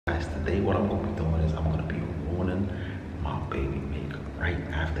Guys, today what I'm gonna be doing is I'm gonna be ruining my baby makeup right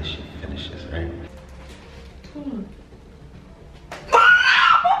after she finishes, right?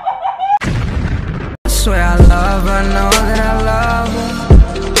 I swear I love her, know that I love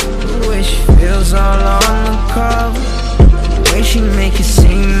her. The way she feels all on the cover. The way she make it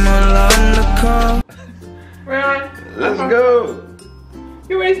seem all undercover. Rayon, Let's go!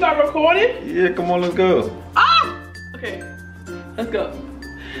 you ready to start recording? Yeah, come on, let's go. Ah! Okay, let's go.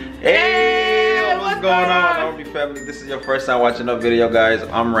 Hey, what's going on, Army family? This is your first time watching a video, guys.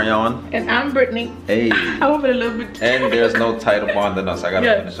 I'm Rayon. And I'm Britney. Hey. I hope it a little bit. And there's no title bonding us. I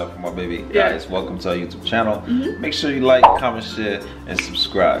gotta finish up for my baby. Yes. Guys, welcome to our YouTube channel. Make sure you like, comment, share, and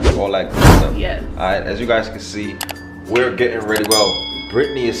subscribe. All that good stuff. Yes. Alright, as you guys can see, we're getting ready. Well,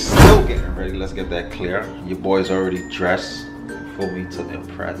 Britney is still getting ready. Let's get that clear. Your boy's already dressed for me to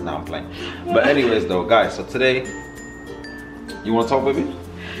impress. Now I'm playing. But anyways though, guys, so today, you wanna talk, baby?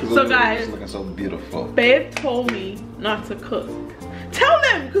 So guys, it's looking so beautiful. Babe told me not to cook. Tell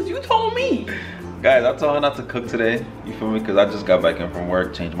them, because you told me. Guys, I told her not to cook today. You feel me? Because I just got back in from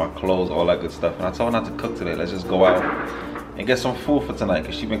work, changed my clothes, all that good stuff. And I told her not to cook today. Let's just go out and get some food for tonight.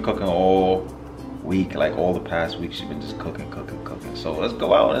 Because she's been cooking all week, like all the past week. She's been just cooking. So let's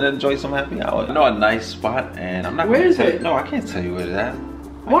go out and enjoy some happy hour. I know a nice spot, and I'm not Where gonna is tell it? you. No, I can't tell you where it's at.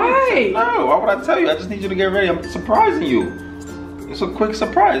 Why? No, why would I tell you? I just need you to get ready. I'm surprising you. It's a quick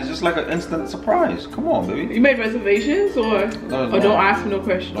surprise, just like an instant surprise. Come on, baby. You made reservations or don't ask me no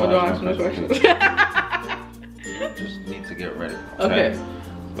questions? No, Or don't ask me no questions. Just need to get ready. Okay.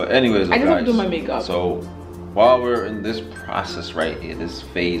 But anyways, I just guys, have to do my makeup. So while we're in this process right here, this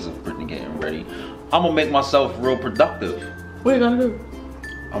phase of Britney getting ready, I'm gonna make myself real productive. What are you gonna do?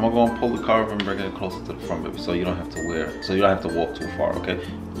 I'm gonna go and pull the car over and bring it closer to the front, baby, so you don't have to walk too far, okay?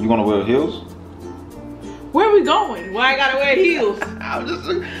 You gonna wear heels? Where are we going? Why I gotta wear heels?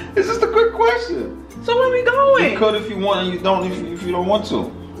 It's just a quick question. So where are we going? You could if you want, and you don't if you don't want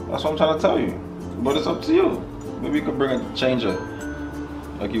to. That's what I'm trying to tell you. But it's up to you. Maybe you could bring a changer,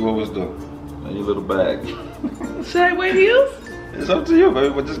 like you always do, in your little bag. Should I wear heels? It's up to you,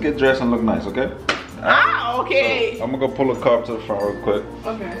 baby. But just get dressed and look nice, okay? Ah, okay. So, I'm gonna go pull the car up to the front real quick.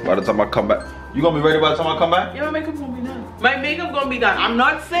 Okay. By the time I come back, you gonna be ready by the time I come back? Yeah, my makeup's gonna be done. My makeup gonna be done. I'm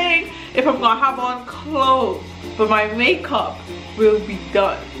not saying if I'm gonna have on clothes, but my makeup will be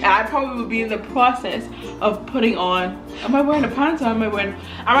done. And I probably will be in the process of putting on. Am I wearing a pants or am I wearing?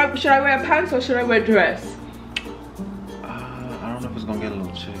 Should I wear a pants or should I wear a dress? I don't know if it's gonna get a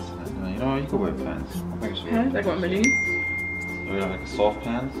little chilly tonight. You know, you can wear pants. I think you should Pants? Like what, my jeans? wear like soft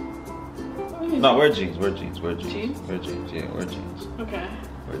pants. Okay. No, wear jeans. Wear jeans. Jeans? Wear jeans. Yeah, wear jeans. Okay.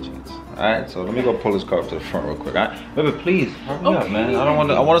 Wear jeans. Alright, so let me go pull this car up to the front real quick. Alright, baby, please hurry up, man.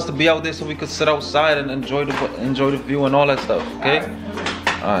 I want us to be out there so we could sit outside and enjoy the view and all that stuff. Okay.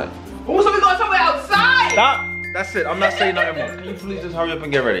 Alright. Oh, so we going somewhere outside? Stop. That's it. I'm not saying nothing more. Can you please just hurry up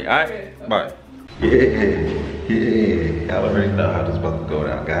and get ready? Alright. Okay. Bye. Yeah. Y'all already know how this is about to go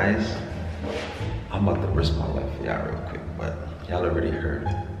down, guys. I'm about to risk my life for y'all real quick, but y'all already heard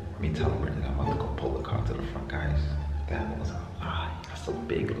me telling Britney I'm about to go pull the car to the front, guys. That was a lie. That's a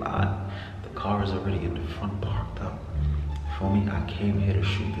big lie. The car is already in the front parked up. For me, I came here to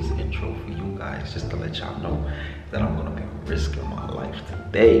shoot this intro for you guys, just to let y'all know that I'm gonna be risking my life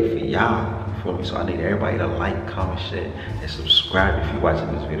today for y'all. For me, so I need everybody to like, comment, share, and subscribe if you're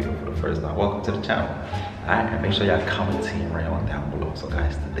watching this video for the first time. Welcome to the channel. Alright, and make sure y'all comment Team Rayon down below. So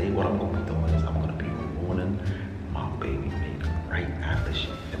guys, today what I'm gonna be doing is I'm gonna be ruining my baby makeup right after she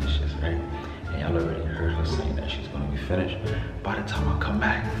finishes, right? And y'all already heard her saying that she's gonna be finished by the time I come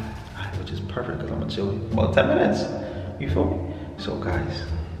back, right, which is perfect because I'm gonna chill about 10 minutes. You feel me? So guys,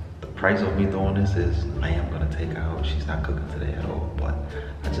 the price of me doing this is I am gonna take her out. She's not cooking today at all, but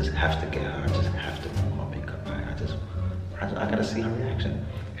I just have to get her. I just have to ruin my makeup. I gotta see her reaction.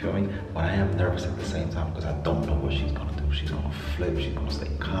 You feel me? But I am nervous at the same time because I don't know what she's gonna do. She's gonna flip. She's gonna stay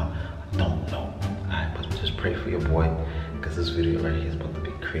calm. I don't know. Alright, but just pray for your boy because this video right here is about to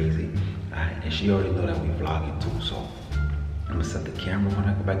be crazy. Alright, and she already know that we vlogging too, so I'm gonna set the camera when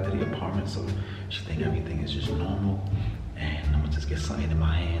I go back to the apartment so she think everything is just normal. And I'm gonna just get something in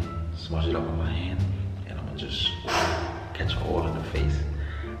my hand, smudge it up in my hand, and I'm gonna just catch her all in the face.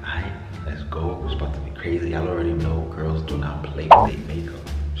 Alright, let's go. It's about to be crazy. Y'all already know girls do not play with their makeup.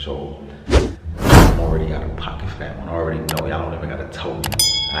 So I'm already out of pocket for that one. I already know. Y'all don't even gotta tell me.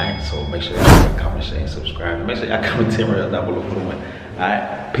 Alright, so make sure y'all like, comment, share, and subscribe. And make sure y'all comment Team Rayon down below for the win.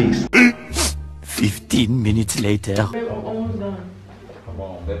 Alright, peace. 15 minutes later. Babe, I'm almost done. Come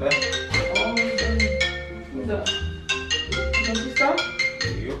on, baby. Almost done. Who's up? Don't you stop?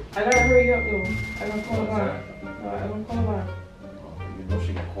 You? I gotta hurry up though. I gotta call the bar. I gotta call the bar. know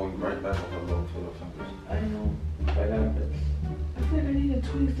she can call you right back with her little Twitter fingers. I know. I think I need to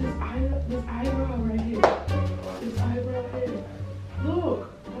tweak this eyebrow right here. This eyebrow here. Look,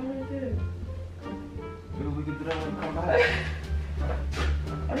 right there. Maybe we can do that when we come back.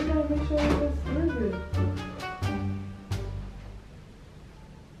 I just gotta make sure it's moving.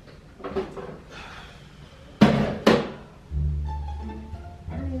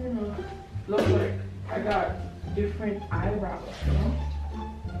 I don't even know. Looks like I got different eyebrows, you know?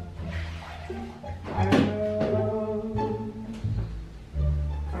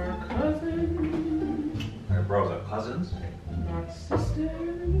 Our cousins. Eyebrows are cousins? Not sisters.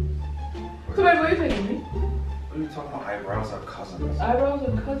 So wait, what are you taking me? What are you talking about? Eyebrows are cousins. Eyebrows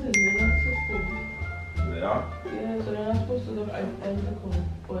are cousins, they're not sisters. They are? Yeah, so they're not supposed to look identical,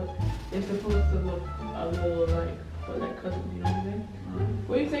 but they're supposed to look a little like cousins, you know what I mean?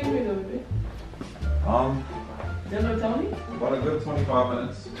 Where are you taking me though, baby? They're gonna tell me? About a good 25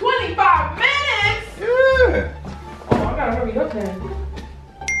 minutes. 25 minutes? Yeah. Oh, I gotta hurry up then.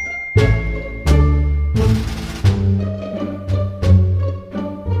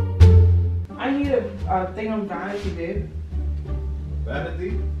 I need a thing on vanity, babe.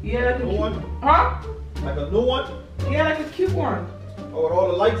 Vanity? Yeah, like a New one? Huh? Like a new one? Yeah, like a cute one. Oh, with all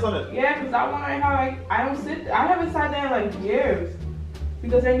the lights on it? Yeah, because that one I haven't sat there in like years.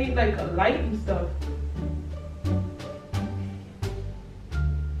 Because I need like a light and stuff.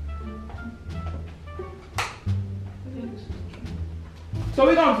 So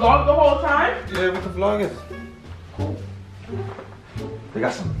we gonna vlog the whole time? Yeah, we can vlog it. Cool. They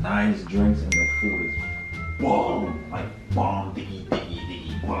got some nice drinks and the food is bomb. Like bomb, diggy,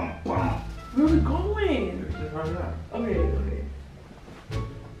 bomb, bomb. Where we going? Just hurry up. Okay.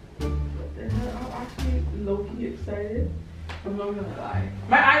 What the hell? I'm actually low-key excited. I'm not gonna lie.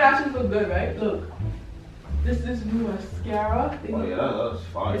 My eyelashes look good, right? Look. This new mascara thing. Oh yeah, that's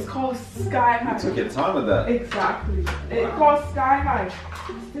fine. It's called Sky High. You took your time with that. Exactly. It's called Sky High.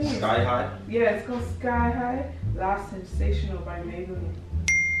 Sky High? Yeah, it's called Sky High. Last Sensational by Maybelline.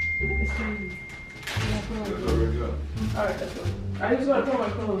 It's crazy. Good. Alright, let's go. I just want to put my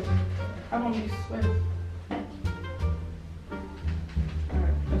clothes. I'm gonna be sweating.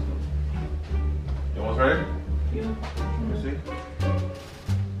 Alright, let's go. You almost ready? Yeah. Let me see.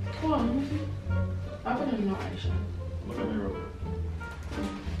 Come on, let me see. I'm gonna know eyeshadow. Look at me real quick.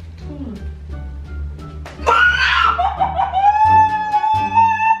 Come on.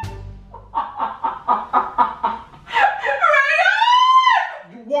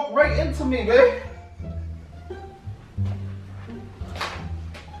 You walk right into me, babe.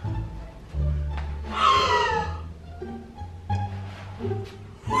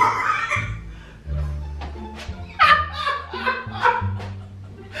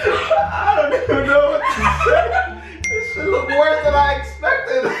 I don't even know what to say. This shit look worse than I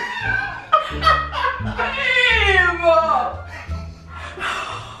expected. Babe!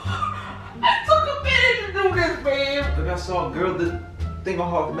 I took a minute to do this, babe. Look, I saw a girl did thing on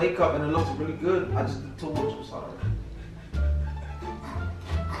her makeup and it looks really good. I just did too much. I'm sorry.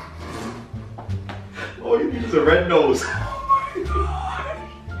 All you need is a red nose. Oh my god.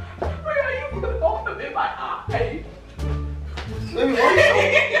 Why are you putting all of in my eye? Baby, why you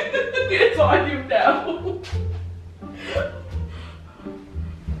It's on you now.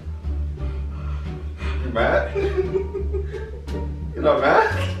 You mad? You're not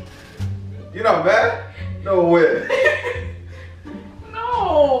mad? You're not mad? No way.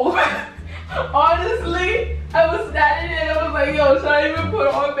 No. Honestly, I was standing there and I was like, yo, should I even put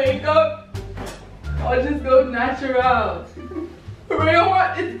on makeup? Or just go natural?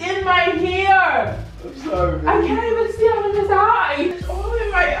 Rayon, it's in my hair. I'm sorry, baby. I can't even see out of his eye. It's all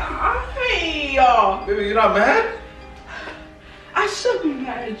in my eye. Baby, you're not mad? I should be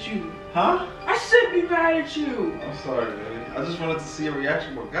mad at you. Huh? I should be mad at you. I'm sorry, baby. I just wanted to see a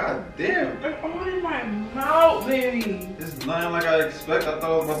reaction, but god damn. It's all in my mouth, baby. It's nothing like I expect. I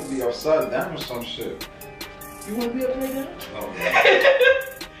thought I was about to be upside down or some shit. You want to be upside down? Oh,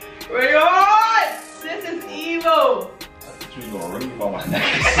 Rayon! This is evil. I thought you was gonna ring me by my neck.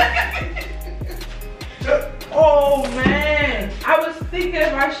 Oh man, I was thinking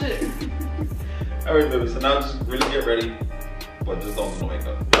if I should. Alright, baby, so now just really get ready, but just don't do no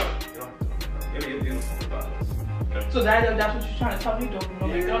makeup. You don't have to do no makeup. You're gonna get beautiful regardless. Okay? So that's what you're trying to tell me, don't put no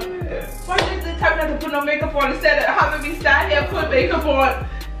makeup? Yeah. Why did you tell me not to put no makeup on instead of having me stand here and put makeup on?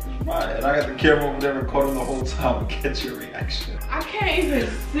 Right, and I got the camera over there recording the whole time to get your reaction. I can't even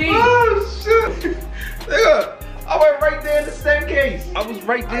see. Oh shit! Nigga, I went right there in the staircase. I was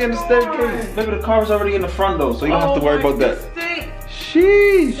right there in the staircase. Maybe the car was already in the front though, so you don't have to worry about that.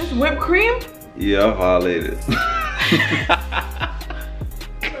 Sheesh. This whipped cream? Yeah, I violated.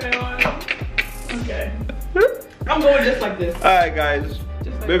 Okay. I'm going just like this. Alright guys.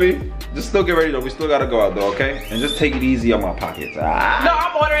 Like Baby, just still get ready though. We still gotta go out though, okay? And just take it easy on my pockets. No,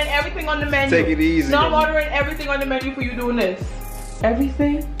 I'm ordering everything on the menu. Take it easy. No, I'm ordering everything on the menu for you doing this.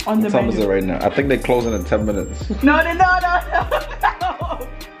 Everything on the menu. What time is it right now? I think they're closing in 10 minutes. No.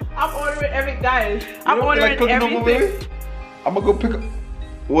 I'm ordering everything, guys. I'm ordering everything. I'm gonna go pick up.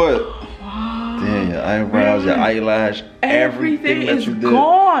 What? Wow. Damn, your eyebrows, your eyelash, everything that is you did.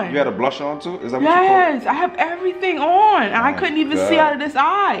 gone. You had a blush on too? Is that what you Yes, I have everything on. And I couldn't even see out of this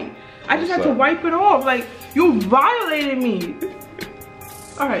eye. I just had to wipe it off. Like, you violated me.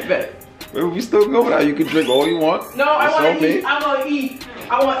 All right, bet. Wait, we still going out. You can drink all you want. No, I want to eat. I want to eat.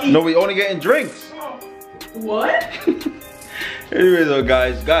 I want to eat. No, we only getting drinks. What? Anyways, though,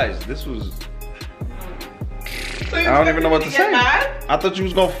 guys, this was. So I don't even know what to say. Mad? I thought you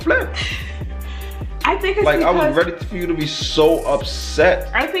was gonna flip. I think it's like because I was ready for you to be so upset.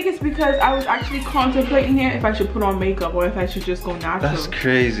 I think it's because I was actually contemplating here if I should put on makeup or if I should just go natural. That's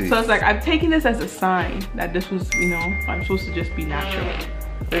crazy. So it's like I'm taking this as a sign that this was, you know, I'm supposed to just be natural.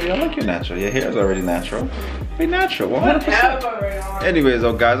 Baby, I like your natural. Your hair is already natural. Be natural, 100%. Whatever. Anyways,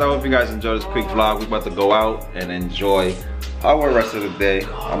 though, guys, I hope you guys enjoyed this quick vlog. We're about to go out and enjoy our rest of the day.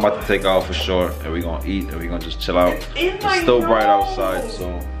 I'm about to take off for sure, and we're gonna eat and we're gonna just chill out. It's still bright outside, so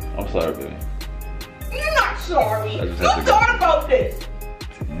I'm sorry, baby. You're not sorry. You thought about this.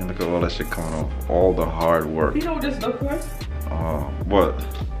 Man, look at all that shit coming off. All the hard work. You know what this looks like? What?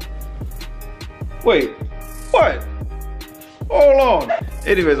 Wait, what? Hold on.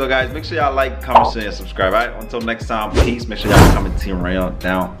 Anyways, though, guys, make sure y'all like, comment, share, and subscribe. All right, until next time, peace. Make sure y'all comment Team Rayon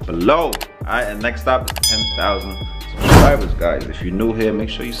down below. All right, and next stop is 10,000 subscribers, guys. If you're new here, make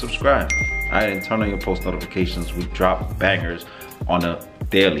sure you subscribe. All right, and turn on your post notifications. We drop bangers on a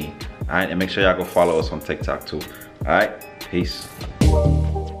daily. All right, and make sure y'all go follow us on TikTok too. All right, peace.